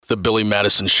the Billy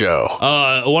Madison Show.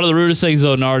 One of the rudest things,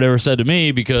 though, Nard ever said to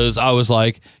me, because I was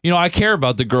like, I care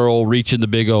about the girl reaching the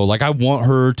big O. Like, I want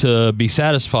her to be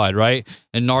satisfied, right?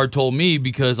 And Nard told me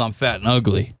because I'm fat and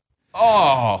ugly.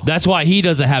 Oh. That's why he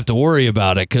doesn't have to worry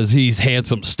about it, because he's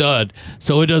handsome stud.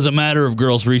 So it doesn't matter if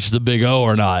girls reach the big O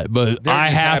or not. But They're I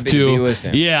just have happy to. be with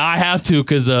him. Yeah, I have to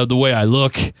because of the way I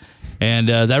look. And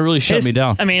that really shut me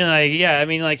down. I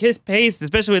mean, his pace,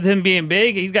 especially with him being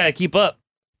big, he's got to keep up.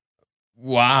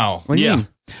 Wow. What do you mean?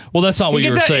 Well, that's not what you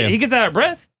were saying. He gets out of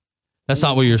breath. That's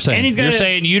not what you're saying. And You're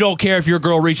saying you don't care if your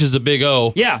girl reaches the big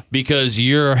O. Yeah. Because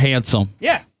you're handsome.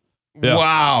 Yeah.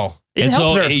 Wow. It and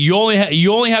helps so her. you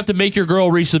only have to make your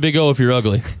girl reach the big O if you're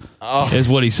ugly. Is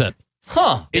what he said.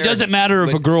 Huh. It doesn't matter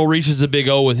if a girl reaches the big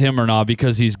O with him or not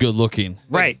because he's good looking.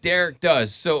 Right. Derek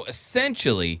does. So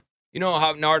essentially, you know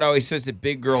how Nard always says that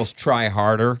big girls try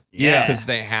harder? Yeah. Because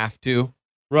they have to.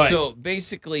 Right. So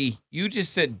basically, you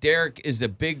just said Derek is a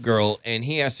big girl and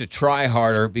he has to try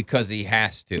harder because he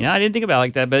has to. Yeah, I didn't think about it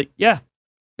like that, but yeah,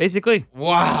 basically.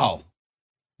 Wow.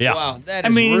 Yeah. Wow, that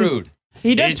is rude.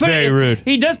 He does It's put very it, rude.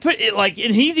 He does put it like,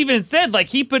 and he's even said like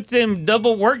he puts in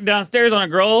double work downstairs on a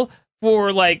girl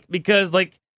for like because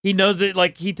like he knows that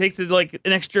like he takes it like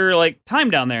an extra like time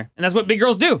down there, and that's what big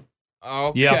girls do.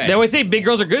 Okay. Yeah. They always say big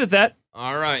girls are good at that.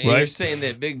 All right. And you're saying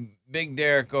that big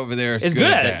Derek over there is It's good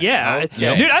at it. that. Yeah.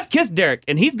 Okay. Dude, I've kissed Derek,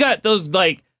 and he's got those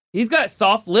like he's got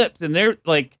soft lips, and they're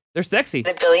sexy.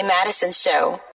 The Billy Madison Show.